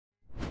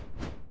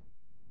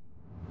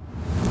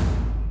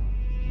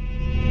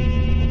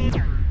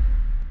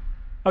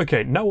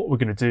Okay, now what we're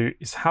going to do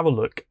is have a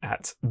look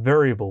at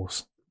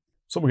variables.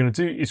 So what we're going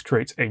to do is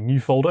create a new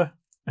folder,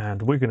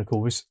 and we're going to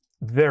call this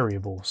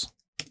variables.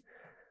 In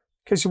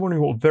case you're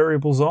wondering what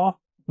variables are,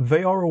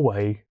 they are a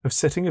way of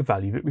setting a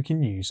value that we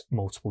can use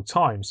multiple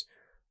times.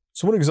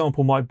 So one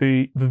example might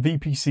be the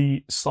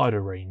VPC slider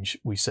range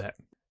we set.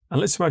 And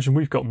let's imagine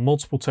we've got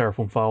multiple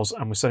Terraform files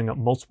and we're setting up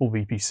multiple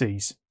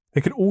VPCs. They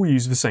could all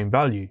use the same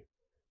value.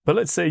 But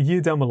let's say a year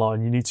down the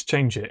line you need to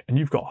change it and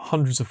you've got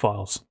hundreds of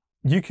files.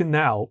 You can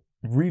now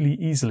really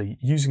easily,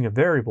 using a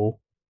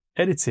variable,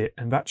 edit it,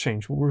 and that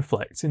change will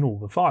reflect in all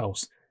the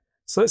files.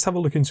 So let's have a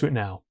look into it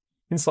now.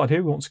 Inside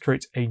here we want to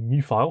create a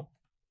new file,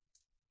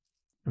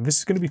 and this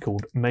is going to be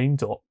called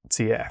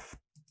main.tf.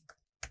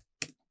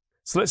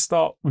 So let's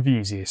start with the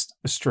easiest,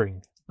 a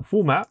string. The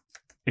format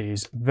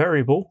is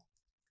variable,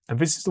 and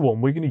this is the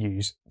one we're going to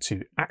use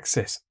to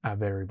access our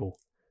variable.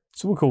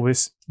 So we'll call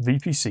this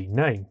VPC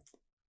name.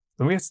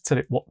 Then we have to tell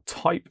it what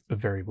type of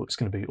variable it's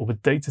going to be, or the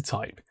data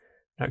type.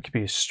 Now it could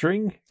be a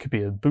string, it could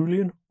be a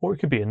boolean, or it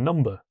could be a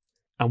number.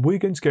 And we're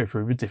going to go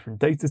through the different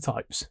data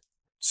types.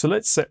 So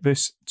let's set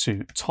this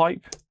to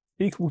type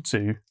equal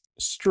to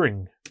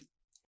string.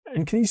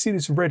 And can you see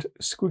this red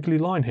squiggly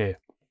line here?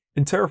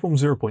 In Terraform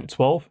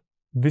 0.12,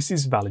 this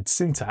is valid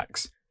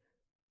syntax.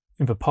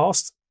 In the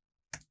past,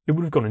 it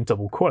would have gone in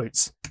double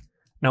quotes.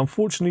 Now,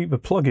 unfortunately, the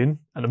plugin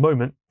at the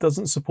moment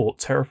doesn't support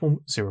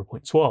Terraform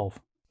 0.12.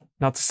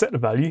 Now, to set the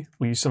value,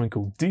 we use something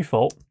called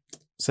default,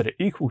 set it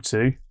equal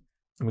to,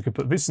 and we can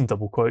put this in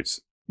double quotes,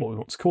 what we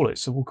want to call it.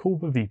 So we'll call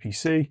the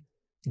VPC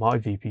my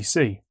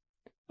VPC.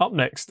 Up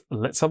next,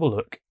 let's have a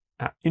look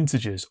at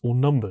integers or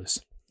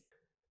numbers.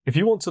 If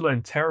you want to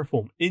learn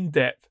Terraform in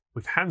depth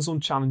with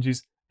hands-on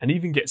challenges and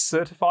even get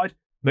certified,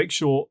 make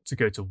sure to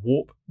go to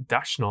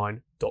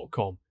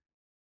warp-9.com.